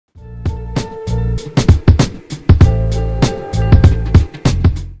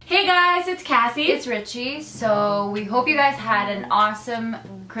it's Cassie. It's Ricci. So we hope you guys had an awesome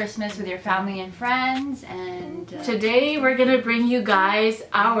Christmas with your family and friends, and today we're gonna bring you guys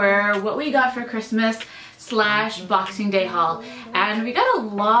our what we got for Christmas / Boxing Day haul, and we got a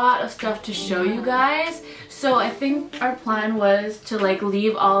lot of stuff to show you guys. So I think our plan was to like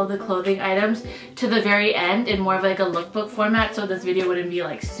leave all of the clothing items to the very end in more of like a lookbook format, so this video wouldn't be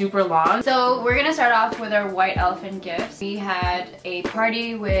like super long. So we're gonna start off with our white elephant gifts. We had a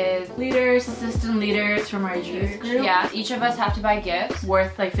party with leaders, assistant leaders from our youth group. Yeah, each of us have to buy gifts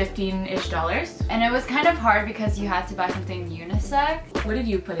worth like $15-ish. And it was kind of hard because you had to buy something unisex. What did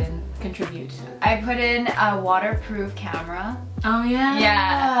you put in? Contribute. I put in a waterproof camera. Oh yeah?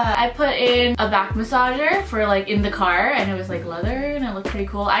 Yeah. I put in a back massager for like in the car, and it was like leather and it looked pretty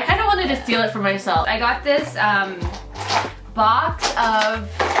cool. I kind of wanted to steal it for myself. I got this box of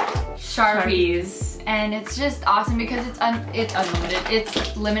Sharpies, and it's just awesome because it's unlimited.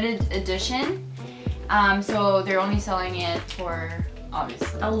 It's limited edition. So they're only selling it for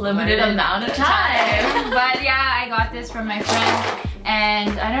obviously a limited amount of time. But yeah, I got this from my friend,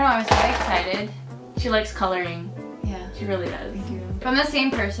 and I don't know, I was so excited. She likes coloring. Yeah, she really does. Thank you. From the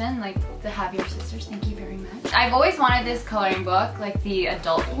same person, like the Happier Sisters. Thank you very much. I've always wanted this coloring book, like the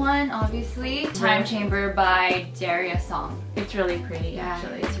adult one, obviously. Time Chamber by Daria song. It's really pretty,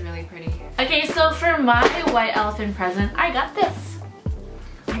 actually. It's really pretty. Okay, so for my white elephant present, I got this.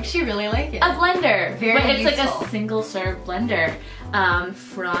 I actually really like it. A blender. Very but it's useful. like a single serve blender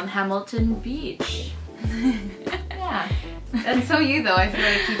from Hamilton Beach. Yeah. And so you though, I feel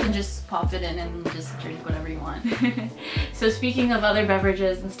like you can just pop it in and just drink whatever you want. So speaking of other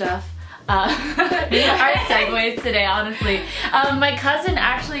beverages and stuff, our segues today, honestly. My cousin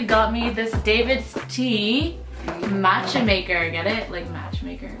actually got me this David's Tea matcha maker. Get it? Like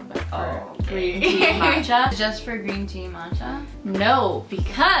matchmaker, but for green tea matcha. Just for green tea matcha? No,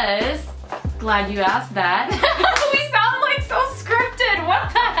 because, glad you asked that. We sound like so scripted,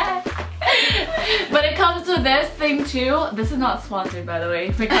 what the heck? But it comes with this thing too. This is not sponsored, by the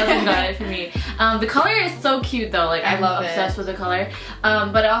way. My cousin got it for me. The color is so cute though. Like I'm obsessed with the color.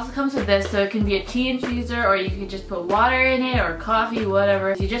 But it also comes with this, so it can be a tea infuser, or you can just put water in it, or coffee,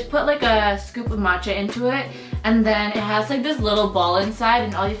 whatever. You just put like a scoop of matcha into it, and then it has like this little ball inside,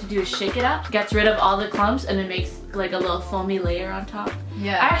 and all you have to do is shake it up. Gets rid of all the clumps, and it makes like a little foamy layer on top.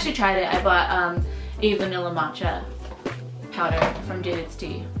 Yeah. I actually tried it. I bought a vanilla matcha powder from David's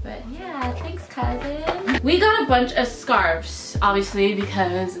Tea. But yeah, thanks cousin. We got a bunch of scarves, obviously,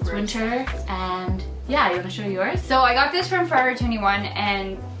 because it's winter, and yeah, you want to show yours? So I got this from Forever 21,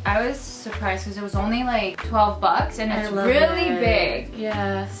 and I was surprised because it was only like 12 bucks, and it's really big.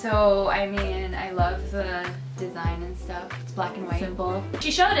 Yeah. So I mean, I love the design and stuff. It's black and white. Simple.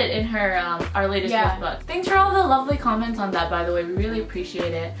 She showed it in her our latest book. Thanks for all the lovely comments on that, by the way. We really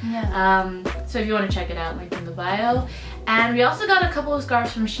appreciate it. Yeah. So if you want to check it out, link in the bio. And we also got a couple of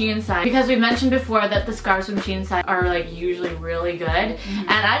scarves from Shein, because we mentioned before that the scarves from Shein are like usually really good. And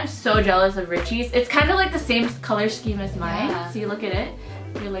I'm so jealous of Ricci's. It's kind of like the same color scheme as mine. Yeah. See, look at it.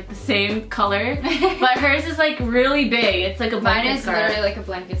 They're like the same color, but hers is like really big. It's like a blanket scarf. Mine is literally like a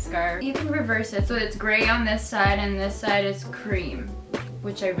blanket scarf. You can reverse it, so it's gray on this side, and this side is cream,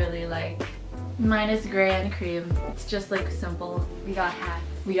 which I really like. Mine is gray and cream. It's just like simple. We got hats.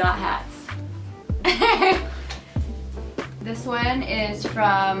 We got hats. This one is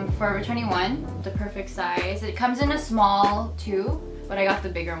from Forever 21, the perfect size. It comes in a small too, but I got the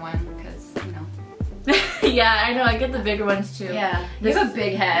bigger one because, you know. Yeah, I know, I get the bigger ones too. Yeah, you have a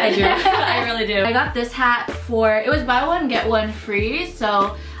big head. I do, I really do. I got this hat for, it was buy one get one free,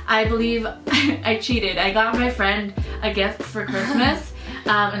 so I believe I cheated. I got my friend a gift for Christmas,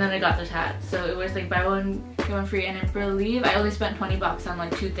 and then I got this hat. So it was like buy one get one free, and I believe I only spent 20 bucks on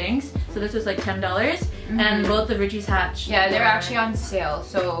like 2 things. So this was like $10, and both of Ricci's hats. Yeah, they're actually on sale,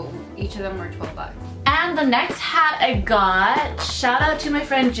 so each of them were 12 bucks. And the next hat I got, shout out to my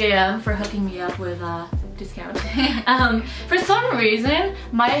friend JM for hooking me up with a discount. For some reason,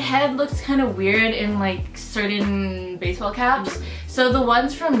 my head looks kind of weird in like certain baseball caps. So the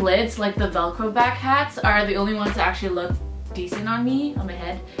ones from Lids, like the Velcroback hats, are the only ones that actually look decent on me, on my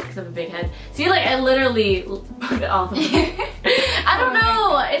head, because I have a big head. See, like I literally put it all of them. I don't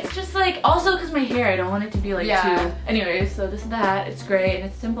know, it's just like, also because my hair, I don't want it to be like too. Anyways, so this is the hat. It's gray and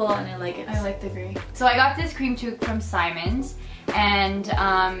it's simple and I like it. I like the gray. So I got this cream toque from Simon's, and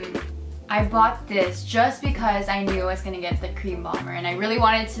I bought this just because I knew I was gonna get the cream bomber, and I really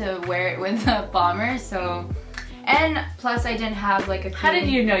wanted to wear it with the bomber, so. And plus I didn't have like a cream. How did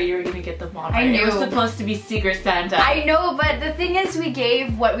you know you were gonna get the Bon? I knew. It was supposed to be Secret Santa. I know, but the thing is we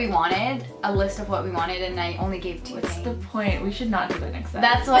gave what we wanted, a list of what we wanted, and I only gave 2 What's things. the point? We should not do that next time.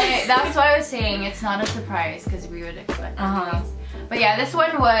 That's why I was saying it's not a surprise because we would expect things. But yeah, this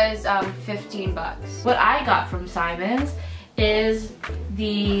one was 15 bucks. What I got from Simon's is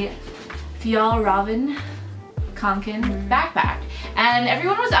the Fjallraven Kanken backpack. And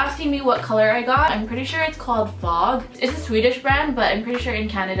everyone was asking me what color I got. I'm pretty sure it's called Fog. It's a Swedish brand, but I'm pretty sure in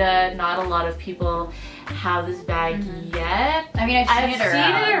Canada not a lot of people have this bag yet. I mean, I've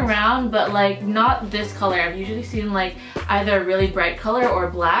seen it around, but like not this color. I've usually seen like either a really bright color or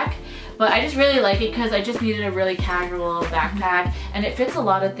black. But I just really like it because I just needed a really casual backpack and it fits a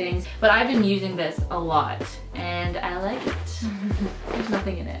lot of things. But I've been using this a lot and I like it. There's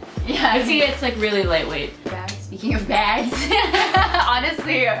nothing in it. Yeah, I see it's like really lightwait. Bags. Speaking of bags,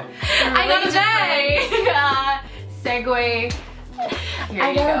 honestly, I got a bag. Segue. Here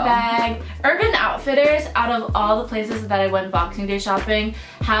I got a bag. Urban Outfitters, out of all the places that I went Boxing Day shopping,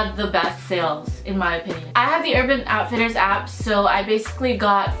 had the best sales, in my opinion. I have the Urban Outfitters app, so I basically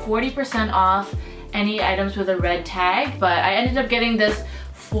got 40% off any items with a red tag, but I ended up getting this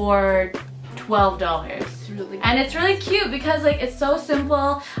for $12. And it's really cute because like it's so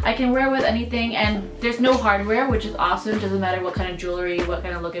simple. I can wear it with anything and there's no hardware, which is awesome. Doesn't matter what kind of jewelry, what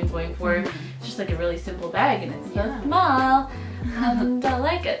kind of look I'm going for. It's just like a really simple bag and it's so small. And I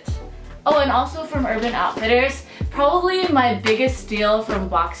like it. Oh, and also from Urban Outfitters, probably my biggest steal from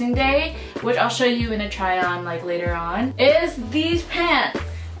Boxing Day, which I'll show you in a try on like later on, is these pants.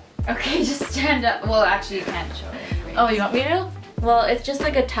 Okay, just stand up. Well, actually you can't show it. Anyways. Oh, you want me to? Well, it's just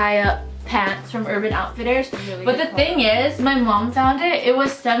like a tie-up pants from Urban Outfitters. Really but the thing is, my mom found it. It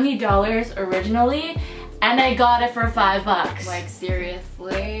was $70 originally, and I got it for $5. Like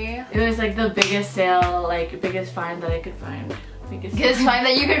seriously? It was like the biggest sale, like biggest find that I could find. Biggest find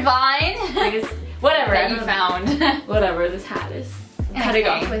that you could find? Biggest, whatever. That you found. Whatever, this hat is cutting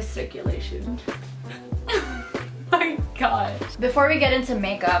off my circulation. My god. Before we get into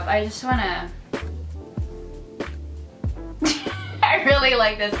makeup, I just wanna... I really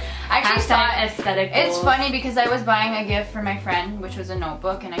like this. I actually saw it. Aesthetic It's goals. funny because I was buying a gift for my friend, which was a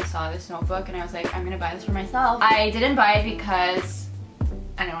notebook, and I saw this notebook and I was like, I'm gonna buy this for myself. I didn't buy it because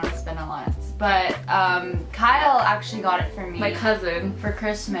I didn't want to spend a lot, but Kyle actually got it for me. My cousin. For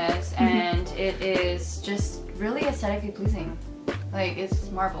Christmas, and it is just really aesthetically pleasing. Like,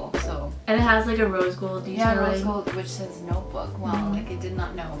 it's marble, so. And it has like a rose gold detailing. Yeah, rose gold, which says notebook. Wow, like I did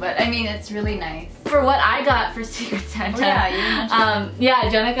not know. But I mean, it's really nice. For what I got for Secret Santa. Oh, yeah, you mentioned yeah,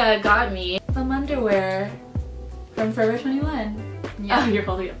 Jenica got me some underwear from Forever 21. Yeah. Oh, you're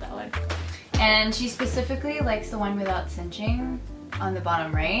holding up that one. And she specifically likes the one without cinching on the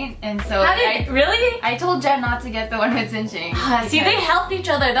bottom right. And so really? I told Jen not to get the one with cinching. See, they helped each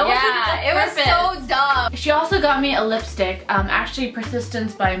other. That was it was so dumb. She also got me a lipstick, actually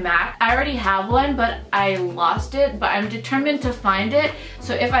Persistence by MAC. I already have one, but I lost it, but I'm determined to find it.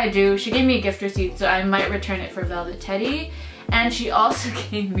 So if I do, she gave me a gift receipt, so I might return it for Velvet Teddy. And she also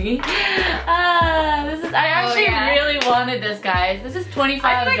gave me, I actually really wanted this, guys. This is $25.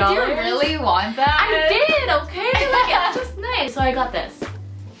 I was like, do you really want that? I did, okay? Like, it's just nice. So I got this.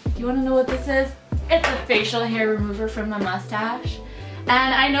 Do you want to know what this is? It's a facial hair remover from the mustache.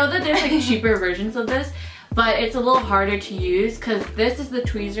 And I know that there's like cheaper versions of this, but it's a little harder to use because this is the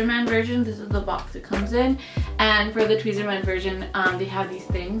Tweezer Man version. This is the box it comes in. And for the Tweezer Man version, they have these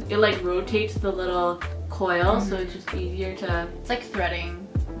things. It like rotates the little coil, so it's just easier to... It's like threading,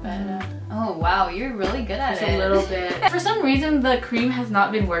 but oh wow, you're really good at it. Just a little bit. For some reason, the cream has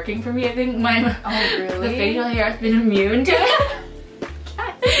not been working for me. I think my the facial hair has been immune to it.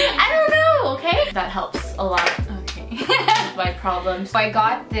 I don't know, okay? That helps a lot. Okay. With my problems. So I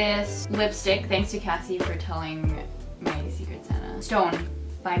got this lipstick thanks to Cassie for telling my Secret Santa. Stone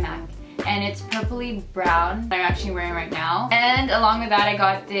by MAC. And it's purpley brown that I'm actually wearing right now. And along with that, I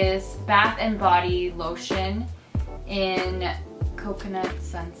got this Bath and Body lotion in Coconut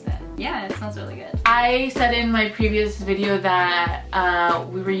Sunset. Yeah, it smells really good. I said in my previous video that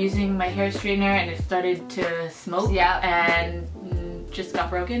we were using my hair straightener and it started to smoke and just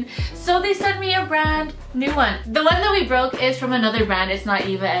got broken. So they sent me a brand new one. The one that we broke is from another brand. It's not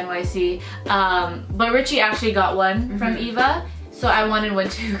EVA NYC. But Ricci actually got one from EVA. So I wanted one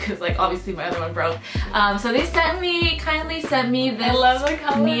too because like obviously my other one broke. So they kindly sent me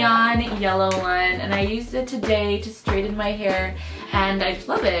this neon yellow one and I used it today to straighten my hair and I just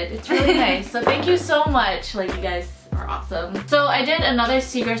love it. It's really nice. So thank you so much. Like, you guys are awesome. So I did another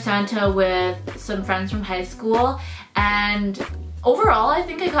Secret Santa with some friends from high school and Overall, I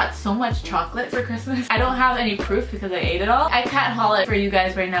think I got so much chocolate for Christmas. I don't have any proof because I ate it all. I can't haul it for you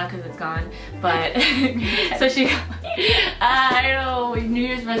guys right now because it's gone. But so she got, I don't know, New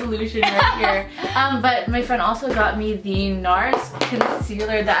Year's resolution right here. But my friend also got me the NARS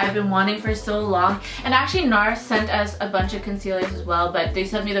concealer that I've been wanting for so long. And actually NARS sent us a bunch of concealers as well, but they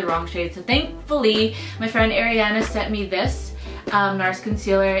sent me the wrong shade. So thankfully, my friend Ariana sent me this NARS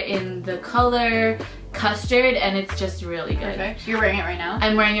concealer in the color Custard, and it's just really good. Perfect. You're wearing it right now?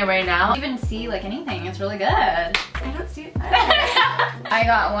 I'm wearing it right now. I don't even see like anything. It's really good. I don't see it. I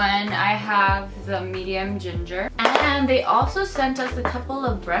got one. I have the medium ginger. And they also sent us a couple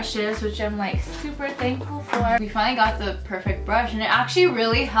of brushes, which I'm like super thankful for. We finally got the perfect brush, and it actually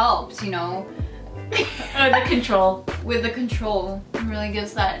really helps, you know. The control. With the control. It really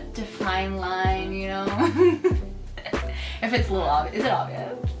gives that defined line, you know. If it's a little obvious. Is it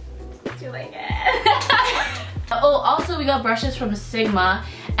obvious? Do you like it? Oh, also we got brushes from Sigma,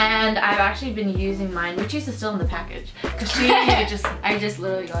 and I've actually been using mine. Ricci's is still in the package because I just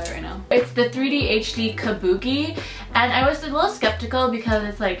literally got it right now. It's the 3D HD Kabuki, and I was a little skeptical because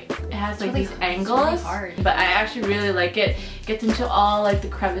it's like it has like these angles, really hard. But I actually really like it. It gets into all like the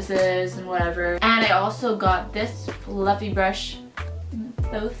crevices and whatever. And I also got this fluffy brush,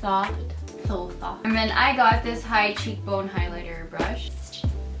 so soft. And then I got this high cheekbone highlighter brush.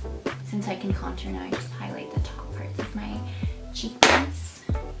 Since I can contour now, I just highlight the top parts of my cheekbones.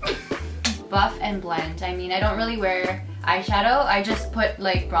 Buff and blend. I mean, I don't really wear eyeshadow. I just put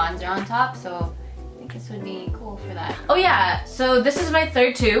like bronzer on top, so I think this would be cool for that. Oh yeah, so this is my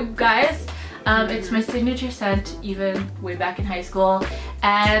third tube, guys. It's my signature scent, even way back in high school.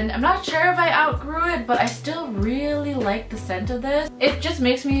 And I'm not sure if I outgrew it, but I still really like the scent of this. It just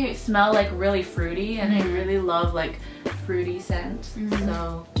makes me smell like really fruity, and I really love like fruity scent.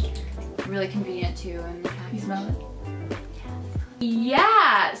 So really convenient too. And you smell it?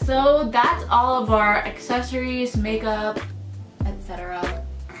 Yeah, so that's all of our accessories, makeup, etc.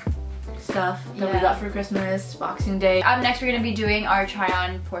 stuff that we got for Christmas, Boxing Day. Up next, we're gonna be doing our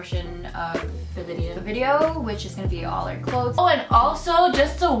try-on portion of the video, which is gonna be all our clothes. Oh, and also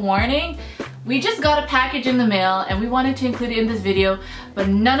just a warning, we just got a package in the mail and we wanted to include it in this video, but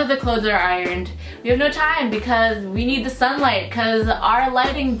none of the clothes are ironed. We have no time because we need the sunlight because our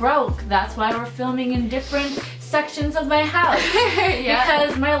lighting broke. That's why we're filming in different sections of my house.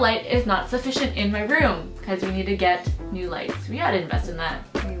 Because my light is not sufficient in my room because we need to get new lights. We gotta invest in that.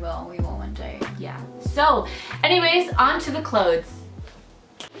 We will one day. Yeah. So, anyways, on to the clothes.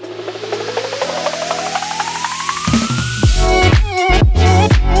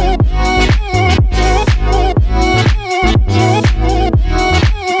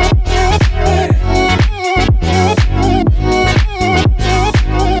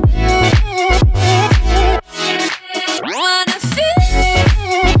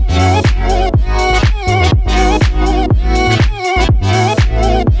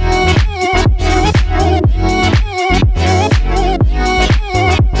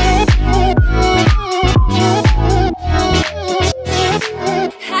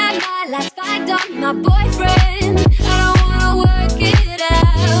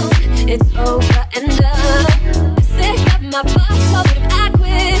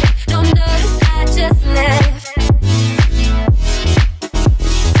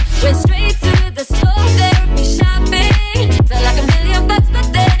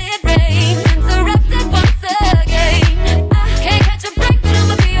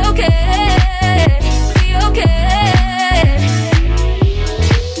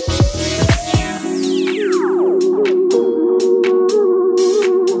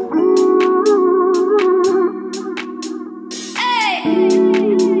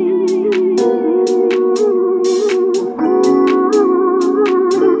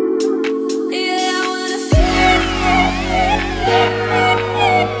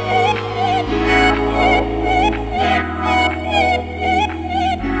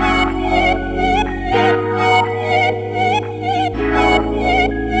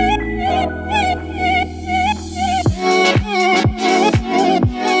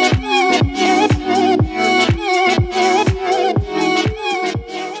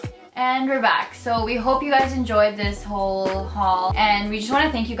 So we hope you guys enjoyed this whole haul, and we just want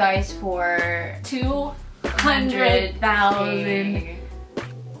to thank you guys for 200,000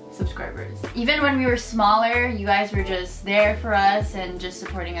 subscribers. Even when we were smaller, you guys were just there for us and just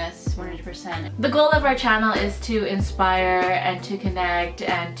supporting us 100%. The goal of our channel is to inspire and to connect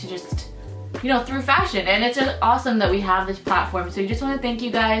and to just, you know, through fashion, and it's just awesome that we have this platform. So we just want to thank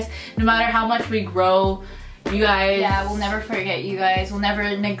you guys. No matter how much we grow, you guys. Yeah, we'll never forget you guys. We'll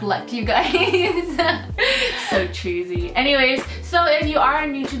never neglect you guys. So cheesy. Anyways, so if you are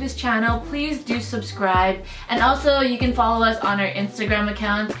new to this channel, please do subscribe. And also you can follow us on our Instagram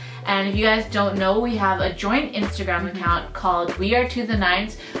account. And if you guys don't know, we have a joint Instagram account called We Are To The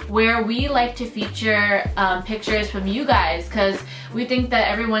Nines, where we like to feature pictures from you guys, because we think that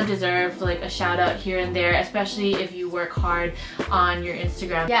everyone deserves like a shout out here and there, especially if you work hard on your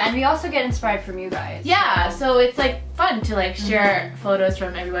Instagram. Yeah, and we also get inspired from you guys. Yeah, so it's like fun to like share photos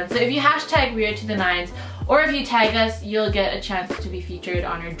from everyone. So if you hashtag We Are To The Nines, or if you tag us, you'll get a chance to be featured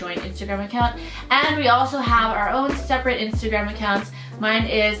on our joint Instagram account. And we also have our own separate Instagram accounts. Mine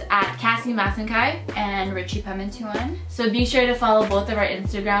is at Cassie Masenkai and Ricci Pementuan. So be sure to follow both of our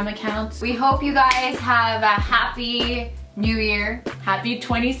Instagram accounts. We hope you guys have a happy New Year. Happy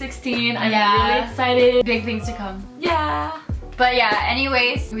 2016. I'm really excited. Big things to come. Yeah. But yeah,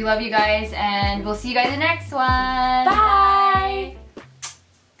 anyways, we love you guys and we'll see you guys in the next one. Bye.